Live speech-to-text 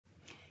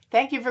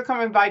Thank you for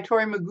coming by,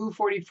 Tory Magoo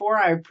 44.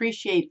 I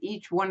appreciate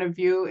each one of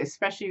you,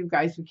 especially you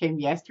guys who came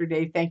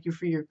yesterday. Thank you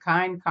for your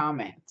kind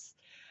comments.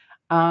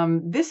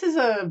 This is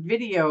a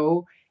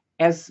video,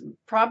 as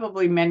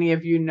probably many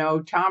of you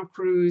know, Tom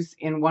Cruise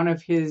in one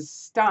of his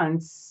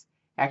stunts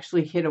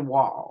actually hit a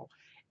wall.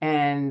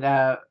 And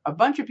a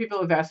bunch of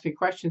people have asked me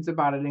questions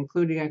about it,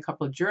 including a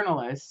couple of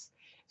journalists.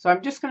 So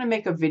I'm just going to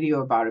make a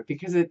video about it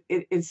because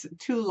it's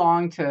too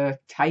long to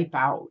type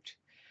out.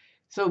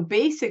 So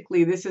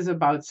basically, this is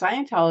about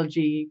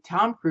Scientology,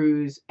 Tom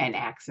Cruise, and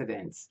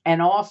accidents,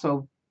 and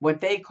also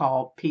what they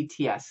call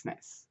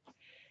PTSness.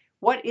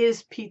 What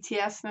is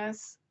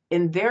PTSness?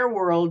 In their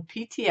world,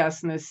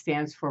 PTSness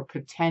stands for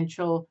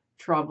potential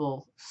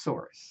trouble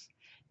source.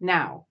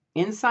 Now,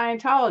 in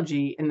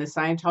Scientology, in the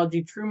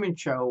Scientology Truman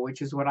Show,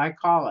 which is what I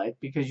call it,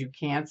 because you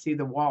can't see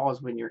the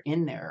walls when you're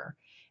in there,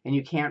 and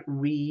you can't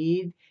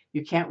read,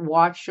 you can't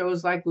watch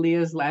shows like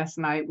Leah's last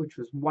night, which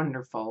was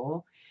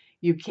wonderful.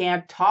 You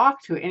can't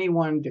talk to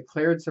anyone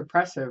declared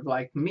suppressive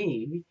like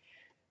me.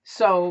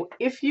 So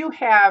if you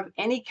have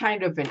any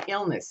kind of an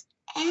illness,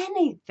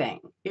 anything,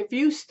 if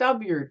you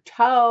stub your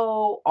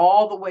toe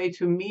all the way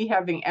to me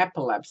having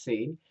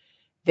epilepsy,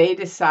 they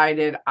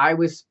decided I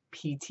was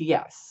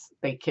PTS.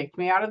 They kicked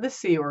me out of the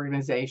C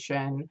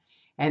organization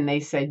and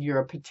they said, you're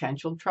a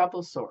potential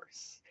trouble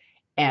source.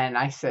 And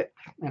I said,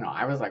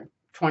 I was like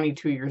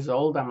 22 years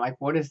old. I'm like,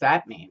 what does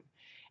that mean?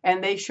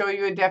 And they show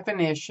you a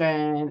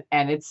definition,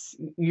 and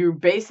you're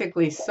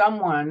basically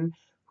someone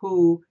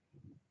who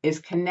is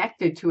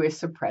connected to a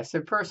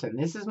suppressive person.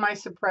 This is my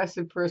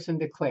suppressive person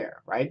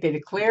declare, right? They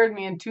declared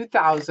me in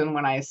 2000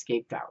 when I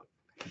escaped out.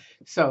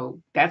 So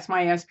that's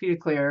my SP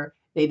declare.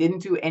 They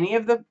didn't do any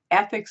of the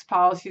ethics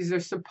policies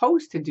they're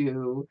supposed to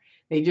do.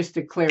 They just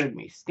declared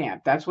me,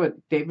 stamped. That's what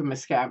David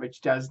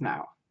Miscavige does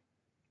now.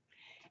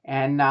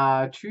 And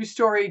true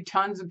story,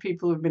 tons of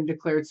people have been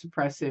declared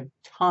suppressive,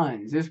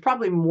 tons. There's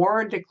probably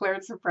more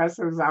declared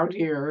suppressives out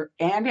here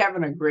and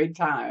having a great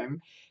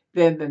time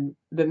than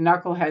the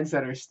knuckleheads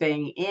that are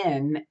staying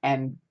in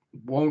and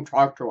won't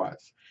talk to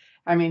us.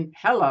 I mean,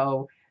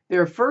 hello,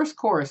 their first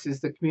course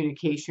is the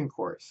communication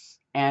course.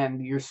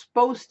 And you're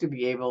supposed to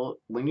be able,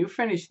 when you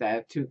finish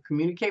that, to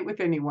communicate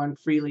with anyone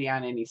freely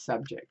on any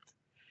subject.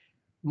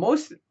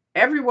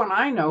 Everyone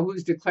I know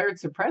who's declared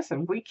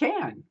suppressive, we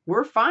can.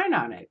 We're fine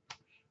on it.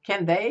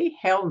 Can they?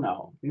 Hell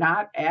no,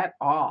 not at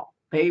all.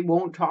 They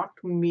won't talk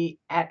to me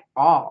at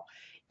all.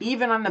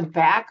 Even on the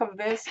back of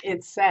this,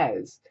 it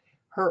says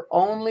her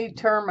only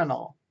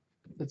terminal.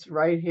 It's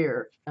right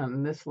here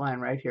on this line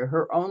right here.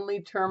 Her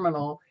only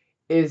terminal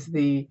is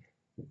the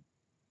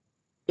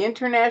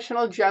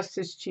International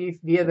Justice Chief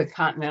via the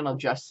Continental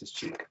Justice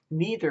Chief.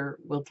 Neither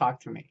will talk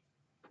to me,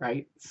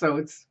 right? So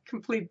it's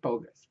complete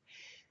bogus.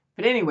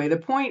 But anyway, the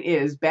point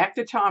is, back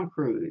to Tom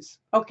Cruise.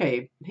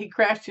 Okay, he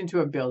crashed into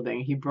a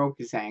building. He broke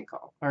his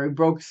ankle, or he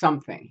broke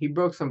something. He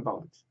broke some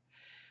bones.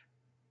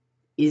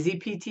 Is he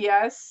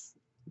PTS?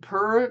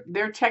 Per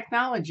their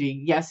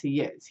technology, yes,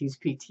 he is. He's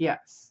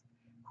PTS.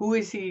 Who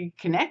is he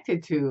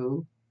connected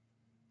to?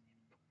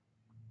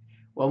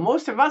 Well,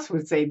 most of us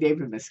would say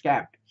David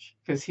Miscavige,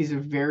 because he's a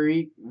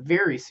very,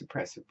 very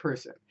suppressive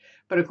person.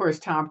 But of course,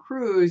 Tom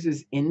Cruise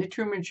is in the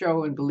Truman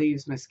Show and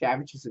believes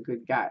Miscavige is a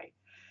good guy.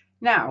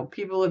 Now,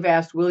 people have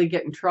asked, will he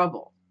get in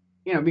trouble?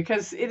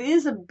 Because it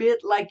is a bit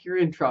like you're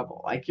in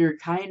trouble, like you're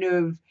kind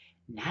of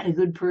not a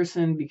good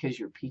person because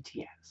you're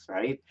PTS,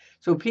 right?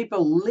 So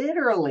people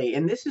literally,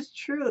 and this is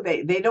true,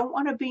 they don't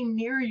want to be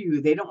near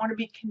you. They don't want to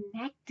be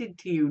connected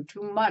to you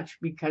too much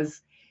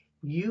because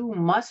you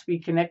must be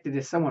connected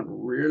to someone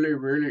really,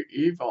 really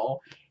evil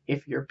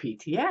if you're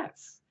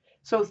PTS.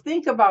 So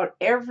think about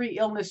every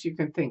illness you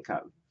can think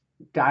of: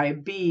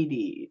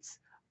 diabetes,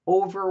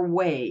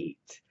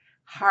 overweight,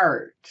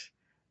 heart.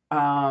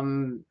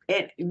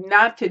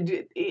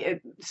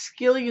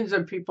 Skillions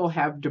of people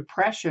have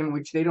depression,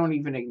 which they don't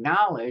even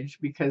acknowledge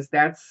because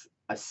that's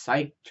a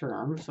psych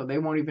term, so they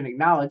won't even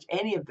acknowledge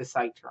any of the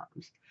psych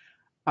terms.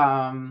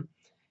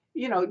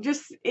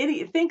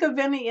 Think of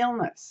any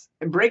illness: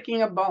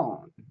 breaking a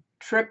bone,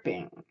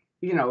 tripping,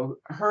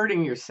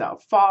 hurting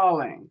yourself,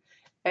 falling,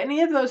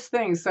 any of those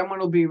things. Someone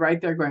will be right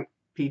there going,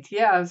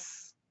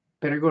 PTS,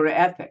 better go to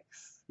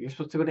ethics. You're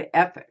supposed to go to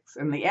ethics.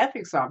 And the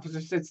ethics officer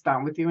sits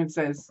down with you and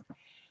says,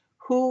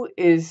 who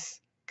is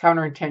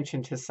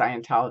counterintention to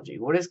Scientology?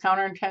 What does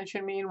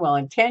counterintention mean? Well,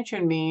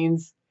 intention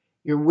means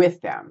you're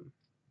with them.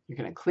 You're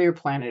going to clear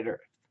planet Earth.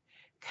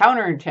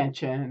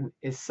 Counterintention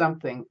is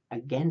something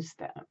against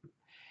them.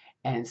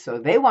 And so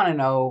they want to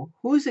know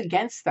who's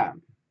against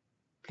them,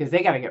 because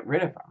they got to get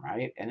rid of them,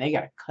 right? And they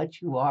got to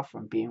cut you off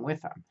from being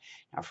with them.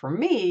 Now, for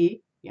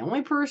me, the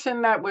only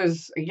person that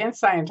was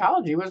against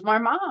Scientology was my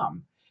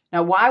mom.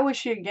 Now, why was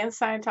she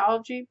against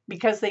Scientology?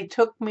 Because they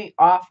took me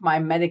off my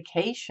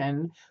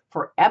medication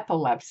for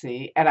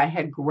epilepsy, and I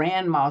had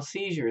grand mal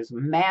seizures,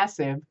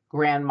 massive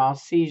grand mal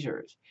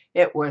seizures.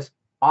 It was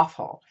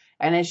awful.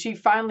 And as she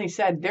finally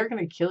said, they're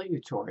going to kill you,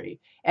 Tory.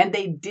 And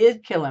they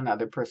did kill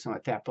another person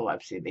with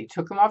epilepsy. They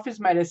took him off his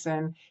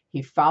medicine.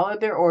 He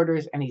followed their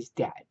orders, and he's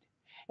dead.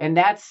 And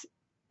that's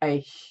a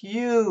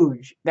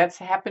huge, that's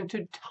happened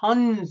to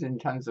tons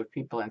and tons of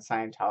people in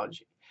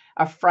Scientology,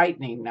 a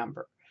frightening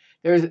number.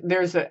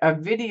 There's a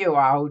video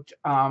out,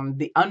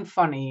 the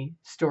unfunny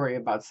story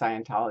about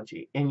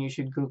Scientology, and you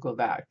should Google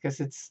that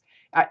because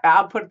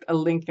I'll put a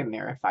link in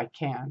there if I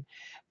can.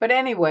 But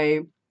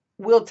anyway,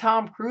 will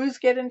Tom Cruise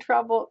get in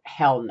trouble?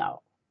 Hell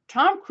no.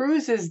 Tom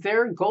Cruise is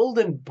their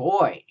golden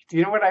boy. Do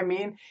you know what I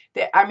mean?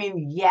 I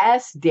mean,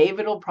 yes,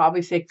 David will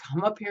probably say,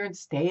 come up here and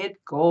stay at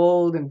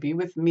Gold and be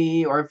with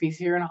me. Or if he's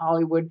here in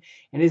Hollywood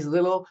in his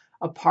little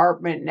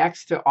apartment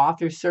next to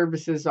Author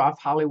Services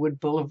off Hollywood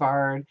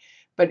Boulevard.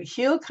 But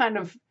he'll kind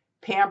of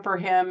pamper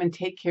him and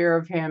take care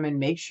of him and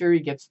make sure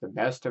he gets the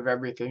best of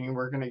everything.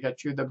 We're going to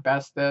get you the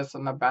best this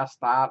and the best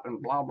that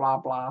and blah, blah,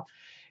 blah.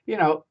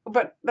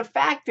 But the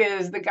fact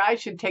is, the guy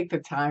should take the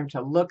time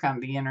to look on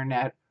the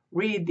internet,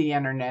 read the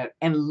internet,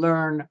 and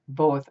learn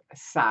both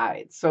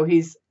sides. So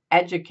he's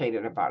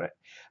educated about it.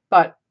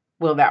 But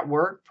will that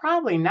work?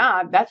 Probably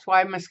not. That's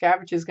why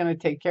Miscavige is going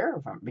to take care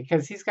of him,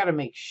 because he's got to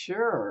make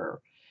sure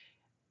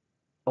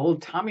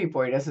old Tommy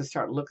Boy doesn't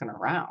start looking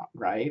around,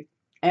 right?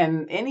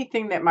 And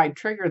anything that might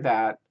trigger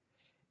that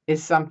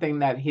is something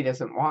that he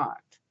doesn't want.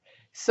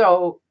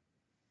 So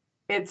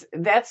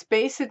that's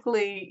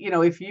basically,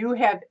 if you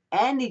have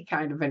any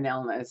kind of an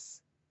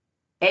illness,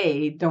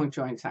 don't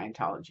join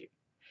Scientology.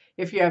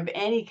 If you have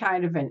any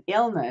kind of an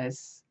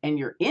illness and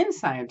you're in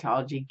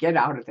Scientology, get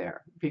out of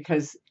there,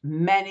 because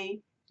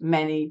many,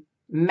 many,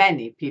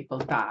 many people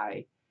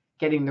die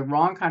getting the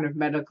wrong kind of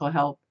medical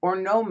help or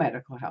no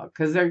medical help,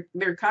 because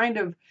they're kind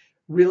of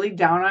really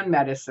down on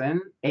medicine,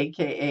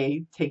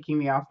 aka taking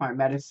me off my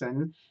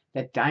medicine,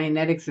 that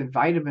Dianetics and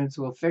vitamins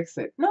will fix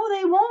it. No,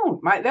 they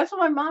won't. That's what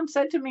my mom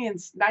said to me in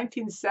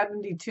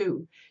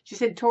 1972. She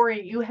said,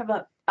 Tory, you have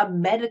a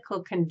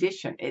medical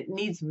condition. It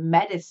needs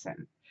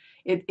medicine.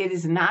 It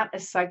is not a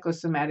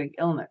psychosomatic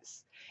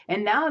illness.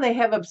 And now they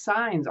have up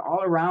signs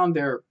all around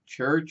their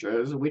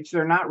churches, which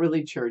they're not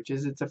really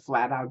churches. It's a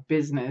flat out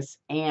business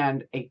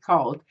and a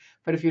cult.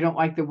 But if you don't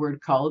like the word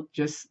cult,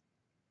 just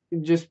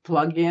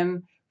plug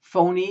in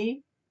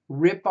phony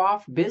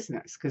rip-off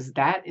business, because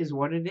that is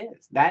what it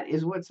is. That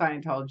is what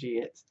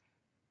Scientology is,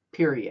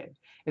 period.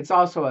 It's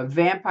also a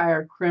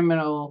vampire,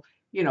 criminal,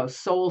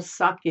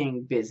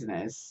 soul-sucking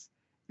business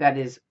that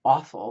is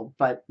awful,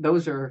 but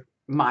those are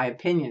my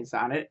opinions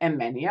on it and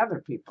many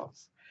other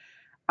people's.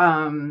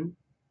 But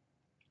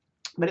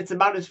it's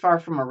about as far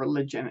from a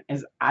religion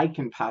as I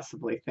can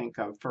possibly think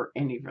of for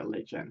any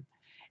religion,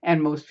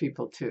 and most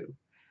people too.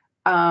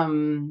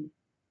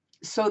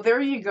 So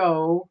there you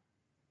go.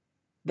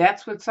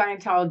 That's what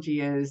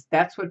Scientology is.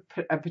 That's what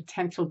a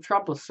potential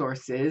trouble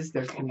source is.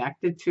 They're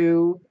connected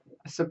to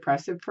a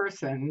suppressive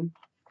person.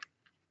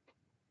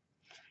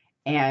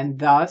 And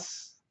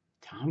thus,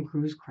 Tom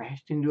Cruise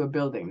crashed into a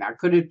building. Now,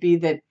 could it be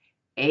that,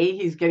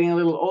 he's getting a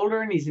little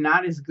older and he's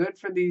not as good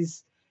for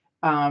these,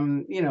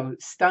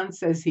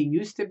 stunts as he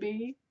used to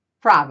be?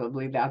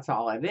 Probably that's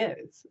all it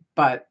is.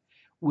 But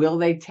will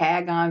they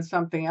tag on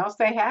something else?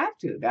 They have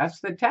to. That's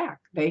the tack.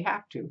 They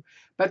have to.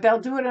 But they'll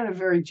do it in a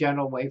very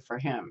gentle way for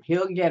him.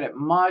 He'll get it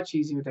much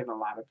easier than a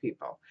lot of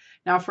people.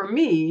 Now, for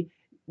me,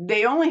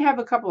 they only have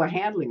a couple of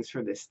handlings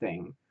for this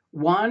thing.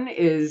 One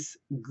is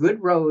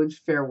good roads,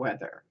 fair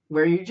weather,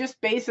 where you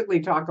just basically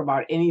talk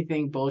about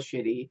anything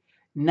bullshitty,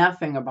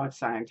 nothing about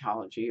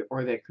Scientology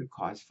or that could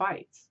cause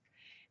fights.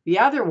 The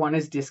other one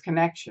is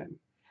disconnection.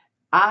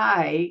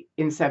 I,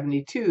 in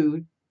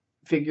 72,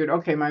 figured,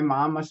 okay, my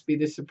mom must be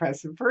the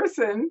suppressive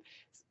person,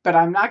 but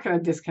I'm not going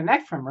to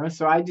disconnect from her.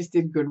 So I just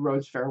did good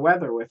roads, fair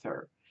weather with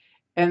her.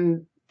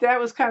 And that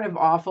was kind of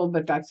awful,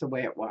 but that's the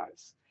way it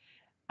was.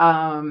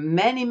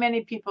 Many,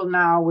 many people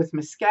now with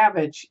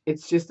Miscavige,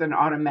 it's just an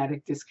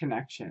automatic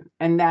disconnection.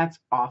 And that's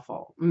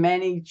awful.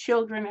 Many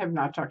children have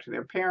not talked to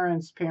their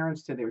parents,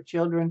 parents to their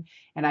children.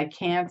 And I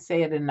can't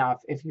say it enough.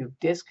 If you've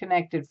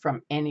disconnected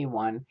from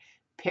anyone,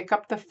 pick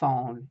up the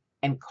phone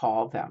and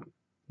call them.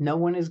 No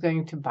one is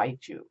going to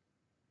bite you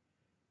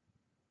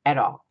at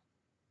all.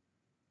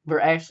 We're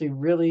actually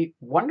really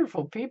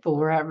wonderful people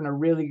who are having a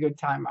really good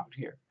time out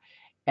here.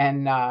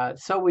 And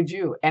so would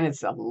you. And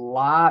it's a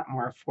lot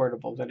more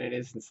affordable than it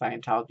is in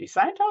Scientology.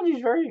 Scientology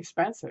is very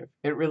expensive.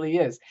 It really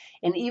is.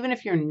 And even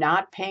if you're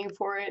not paying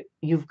for it,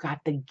 you've got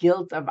the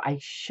guilt of, I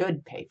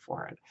should pay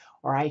for it,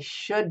 or I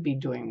should be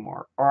doing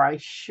more, or I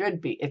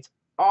should be. It's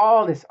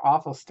all this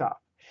awful stuff.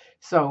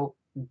 So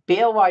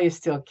bail while you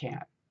still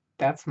can.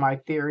 That's my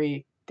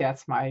theory.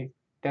 That's my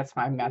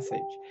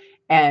message.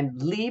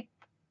 And leap,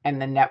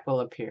 and the net will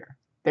appear.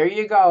 There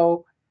you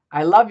go.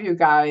 I love you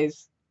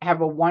guys.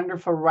 Have a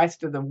wonderful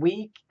rest of the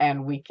week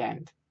and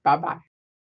weekend. Bye-bye.